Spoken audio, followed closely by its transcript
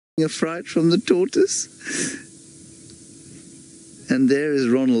a fright from the tortoise. And there is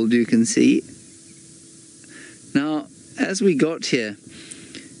Ronald, you can see. Now, as we got here,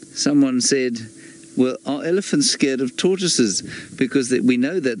 someone said, well, are elephants scared of tortoises? Because we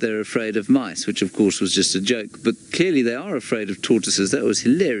know that they're afraid of mice, which of course was just a joke, but clearly they are afraid of tortoises. That was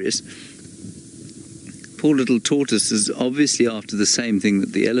hilarious. Poor little tortoise is obviously after the same thing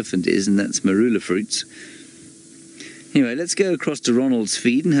that the elephant is, and that's marula fruits. Anyway, let's go across to Ronald's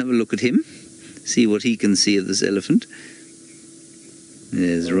feed and have a look at him, see what he can see of this elephant.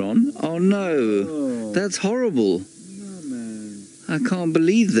 There's Ron. Oh no, that's horrible. No, man. I can't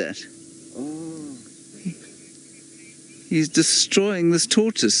believe that. Oh. He's destroying this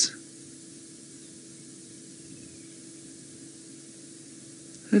tortoise.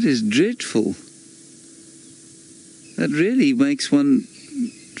 That is dreadful. That really makes one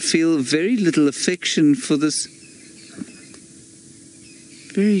feel very little affection for this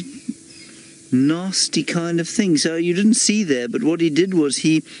very nasty kind of thing. So you didn't see there, but what he did was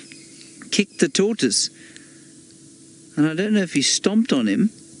he kicked the tortoise. And I don't know if he stomped on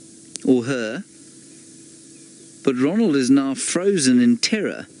him or her, but Ronald is now frozen in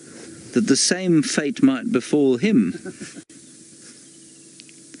terror that the same fate might befall him.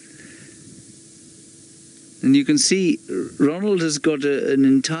 And you can see Ronald has got an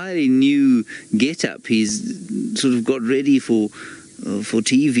entirely new get-up. He's sort of got ready for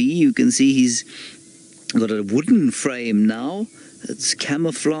TV. You can see he's got a wooden frame now. It's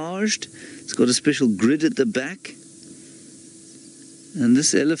camouflaged. It's got a special grid at the back. And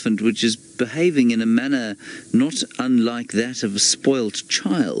this elephant, which is behaving in a manner not unlike that of a spoilt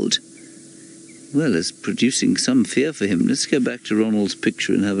child, well, is producing some fear for him. Let's go back to Ronald's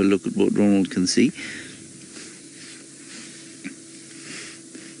picture and have a look at what Ronald can see.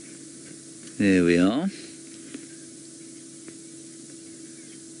 There we are.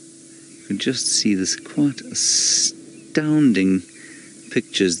 You can just see this quite astounding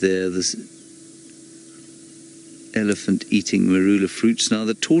pictures there. This elephant eating marula fruits. Now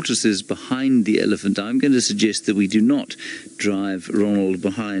the tortoise is behind the elephant. I'm going to suggest that we do not drive Ronald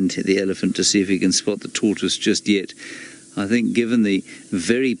behind the elephant to see if he can spot the tortoise just yet. I think given the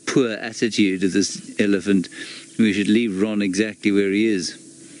very poor attitude of this elephant, we should leave Ron exactly where he is.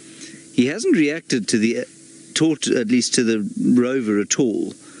 He hasn't reacted to the at least to the Rover at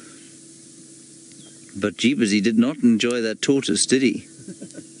all. But jeepers, he did not enjoy that tortoise, did he?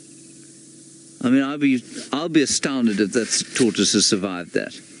 I mean, I'll be astounded if that tortoise has survived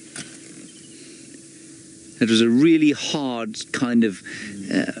that. It was a really hard kind of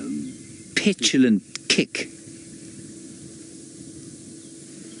petulant kick.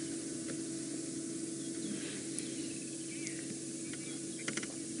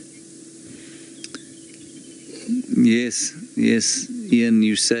 Yes, Ian,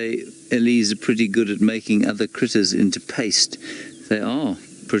 you say Ellies are pretty good at making other critters into paste. They are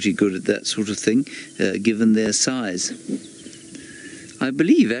pretty good at that sort of thing, given their size. I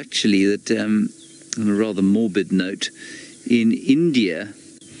believe, actually, that, on a rather morbid note, in India,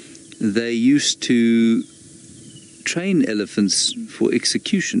 they used to train elephants for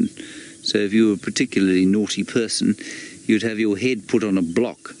execution. So if you were a particularly naughty person, you'd have your head put on a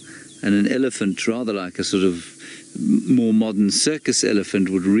block, and an elephant, rather like a sort of more modern circus elephant,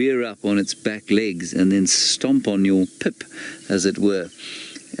 would rear up on its back legs and then stomp on your pip, as it were.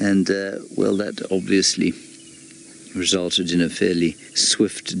 And, well, that obviously resulted in a fairly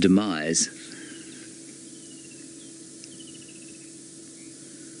swift demise.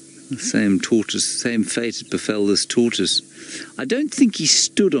 The same tortoise, same fate befell this tortoise. I don't think he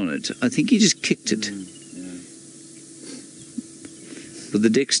stood on it. I think he just kicked it. But the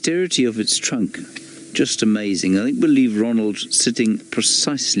dexterity of its trunk, just amazing. I think we'll leave Ronald sitting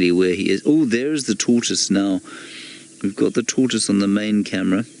precisely where he is. Oh, there's the tortoise now. We've got the tortoise on the main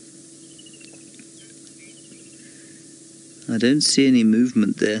camera. I don't see any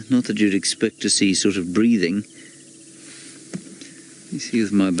movement there. Not that you'd expect to see sort of breathing. Let me see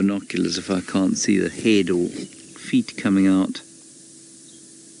with my binoculars if I can't see the head or feet coming out.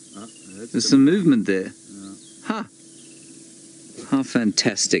 There's some movement there. Ha! How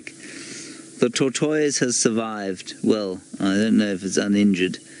fantastic. The tortoise has survived. Well, I don't know if it's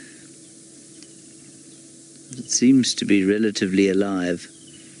uninjured. But it seems to be relatively alive.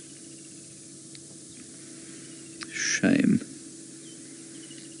 Shame.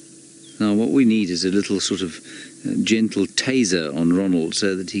 Now what we need is a little sort of gentle taser on Ronald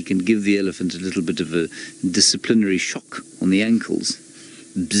so that he can give the elephant a little bit of a disciplinary shock on the ankles.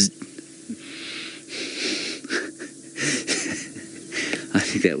 Bzz. I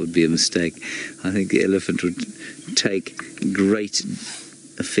think that would be a mistake. I think the elephant would take great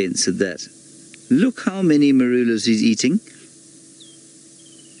offence at that. Look how many marulas he's eating,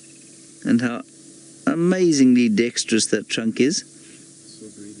 and how amazingly dexterous that trunk is. So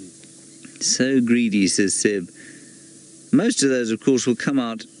greedy. So greedy, says Seb. Most of those, of course, will come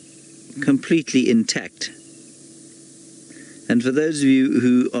out completely intact. And for those of you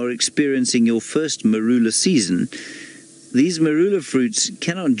who are experiencing your first marula season, these marula fruits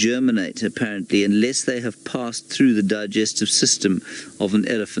cannot germinate, apparently, unless they have passed through the digestive system of an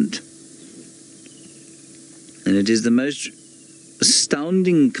elephant. And it is the most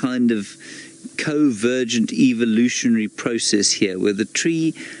astounding kind of convergent evolutionary process here, where the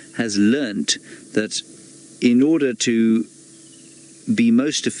tree has learnt that in order to be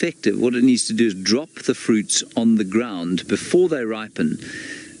most effective, what it needs to do is drop the fruits on the ground before they ripen,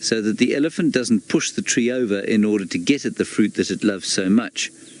 so that the elephant doesn't push the tree over in order to get at the fruit that it loves so much.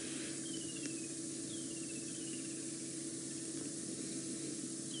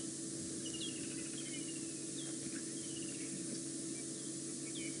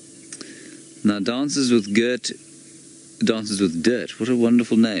 Now, Dances with Dirt. What a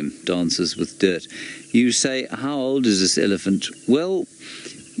wonderful name, Dances with Dirt. You say, how old is this elephant? Well,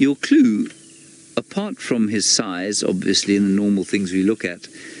 your clue, apart from his size, obviously, and the normal things we look at,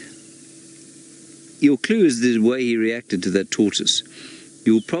 your clue is the way he reacted to that tortoise.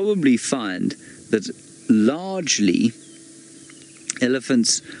 You'll probably find that largely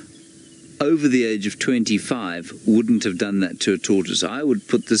elephants over the age of 25 wouldn't have done that to a tortoise. I would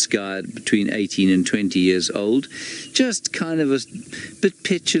put this guy between 18 and 20 years old, just kind of a bit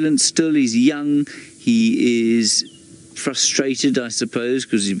petulant still. He's young, he is frustrated, I suppose,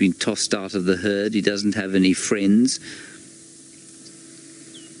 because he's been tossed out of the herd. He doesn't have any friends.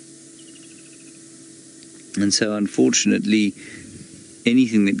 And so, unfortunately,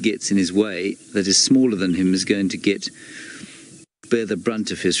 anything that gets in his way that is smaller than him is going to bear the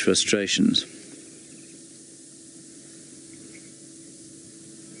brunt of his frustrations.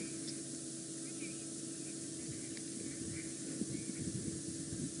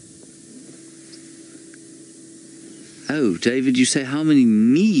 Oh, David, you say how many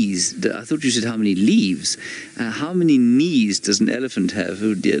knees? I thought you said how many leaves. How many knees does an elephant have?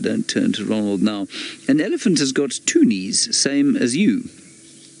 Oh dear, don't turn to Ronald now. An elephant has got 2 knees, same as you.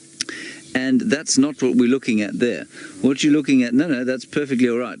 And that's not what we're looking at there. What you're looking at, no, that's perfectly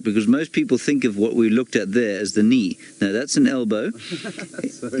all right, because most people think of what we looked at there as the knee. No, that's an elbow.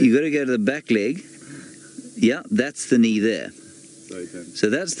 You've got to go to the back leg. Yeah, that's the knee there. Sorry, so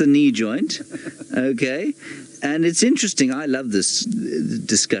that's the knee joint. Okay. And it's interesting. I love this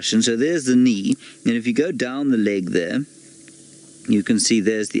discussion. So there's the knee. And if you go down the leg there, you can see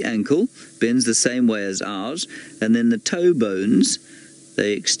there's the ankle. Bends the same way as ours. And then the toe bones,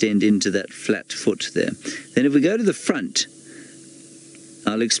 they extend into that flat foot there. Then if we go to the front,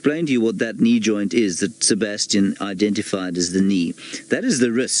 I'll explain to you what that knee joint is that Sebastian identified as the knee. That is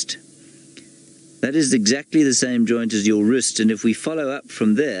the wrist. That is exactly the same joint as your wrist. And if we follow up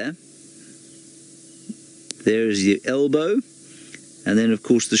from there, there is the elbow. And then, of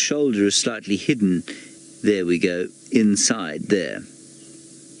course, the shoulder is slightly hidden. There we go, inside there.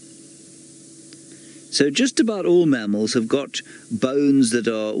 So just about all mammals have got bones that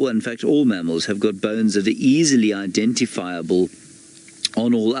are, well, in fact, all mammals have got bones that are easily identifiable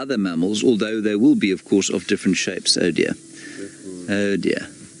on all other mammals, although they will be, of course, of different shapes. Oh, dear. Oh, dear.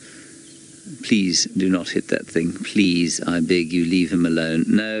 Please do not hit that thing. Please, I beg you, leave him alone.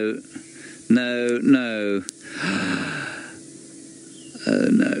 No. No, no. Oh,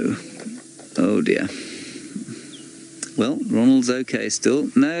 no. Oh, dear. Well, Ronald's okay still.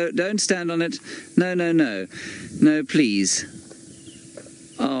 No, don't stand on it. No, no, no. No, please.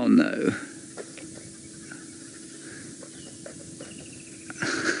 Oh, no.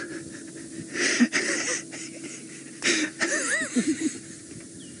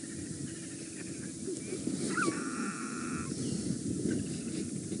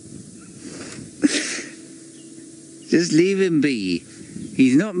 Just leave him be.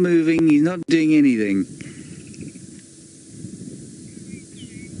 He's not moving, he's not doing anything.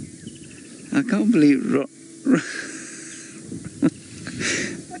 I can't believe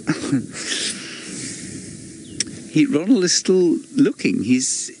Ronald is still looking.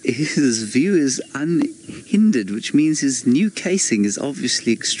 His view is unhindered, which means his new casing is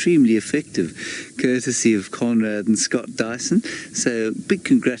obviously extremely effective, courtesy of Conrad and Scott Dyson. So big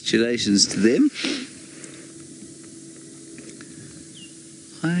congratulations to them.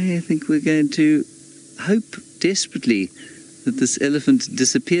 I think we're going to hope desperately that this elephant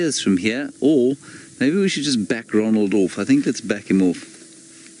disappears from here, or maybe we should just back Ronald off. I think let's back him off.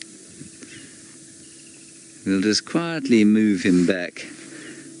 We'll just quietly move him back.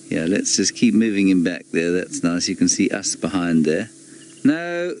 Yeah, let's just keep moving him back there. That's nice. You can see us behind there.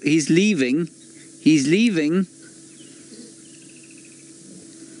 No, he's leaving. He's leaving.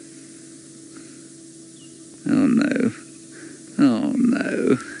 Oh no. Oh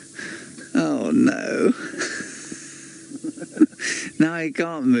no. Oh no. Now he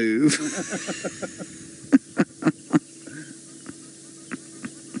can't move.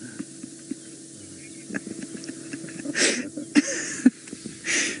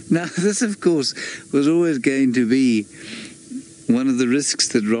 Now this of course was always going to be one of the risks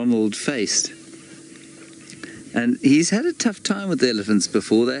that Ronald faced. And he's had a tough time with elephants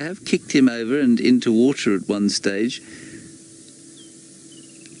before. They have kicked him over and into water at one stage.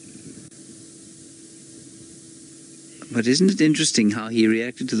 But isn't it interesting how he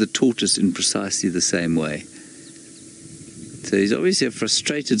reacted to the tortoise in precisely the same way? So he's obviously a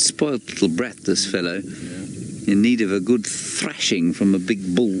frustrated, spoilt little brat, this fellow, in need of a good thrashing from a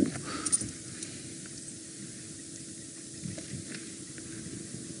big bull.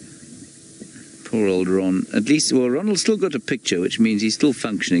 Poor old Ron. At least, well, Ronald's still got a picture, which means he's still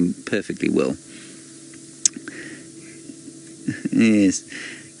functioning perfectly well. Yes.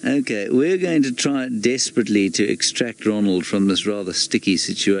 Okay, we're going to try desperately to extract Ronald from this rather sticky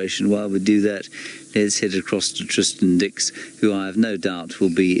situation. While we do that, let's head across to Tristan Dix, who I have no doubt will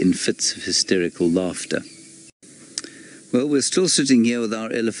be in fits of hysterical laughter. Well, we're still sitting here with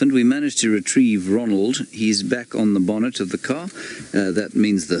our elephant. We managed to retrieve Ronald. He's back on the bonnet of the car. That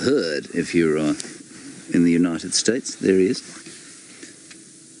means the herd, if you're in the United States. There he is.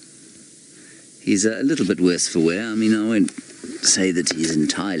 He's a little bit worse for wear. I mean, I won't say that he's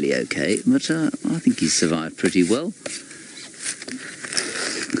entirely okay, but I think he's survived pretty well.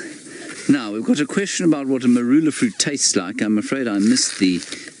 Now, we've got a question about what a marula fruit tastes like. I'm afraid I missed the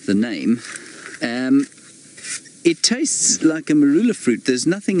name. It tastes like a marula fruit. There's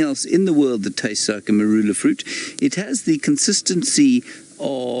nothing else in the world that tastes like a marula fruit. It has the consistency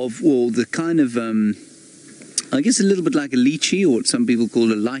of, well, the kind of, I guess a little bit like a lychee, or what some people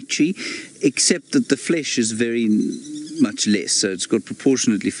call a lychee, except that the flesh is very much less, so it's got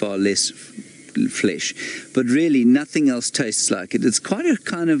proportionately far less flesh. But really, nothing else tastes like it. It's quite a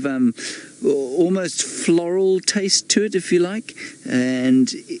kind of almost floral taste to it, if you like, and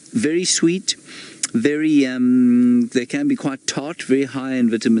very sweet. Very, they can be quite tart, very high in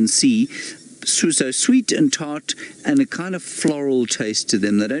vitamin C. So sweet and tart, and a kind of floral taste to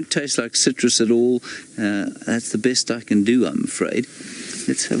them. They don't taste like citrus at all. That's the best I can do, I'm afraid.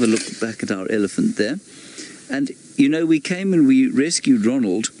 Let's have a look back at our elephant there. And, you know, we came and we rescued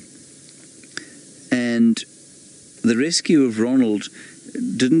Ronald, and the rescue of Ronald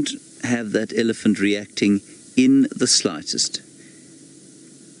didn't have that elephant reacting in the slightest.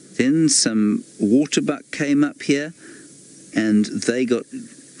 Then some waterbuck came up here, and they got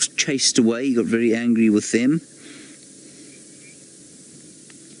chased away. He got very angry with them.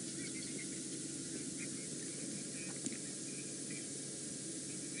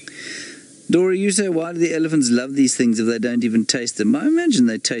 Dora, you say, why do the elephants love these things if they don't even taste them? I imagine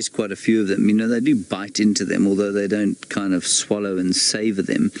they taste quite a few of them. You know, they do bite into them, although they don't kind of swallow and savor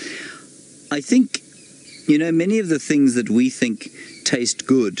them. I think, you know, many of the things that we think taste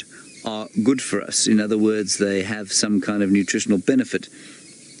good are good for us. In other words, they have some kind of nutritional benefit.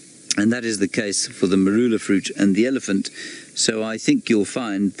 And that is the case for the marula fruit and the elephant. So I think you'll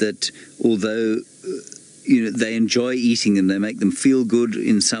find that although you know, they enjoy eating them, they make them feel good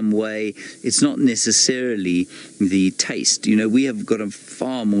in some way, it's not necessarily the taste. You know, we have got a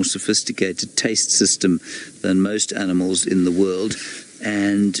far more sophisticated taste system than most animals in the world.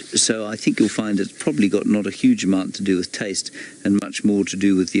 And so I think you'll find it's probably got not a huge amount to do with taste and much more to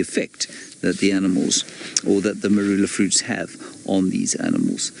do with the effect that the animals, or that the marula fruits have on these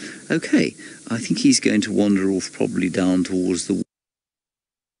animals. Okay, I think he's going to wander off probably down towards the water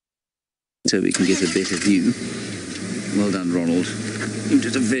so we can get a better view. Well done, Ronald. You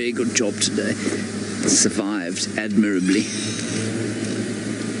did a very good job today. Survived admirably.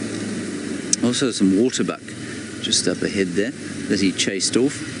 Also some waterbuck just up ahead there that he chased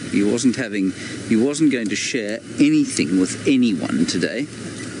off. He wasn't going to share anything with anyone today.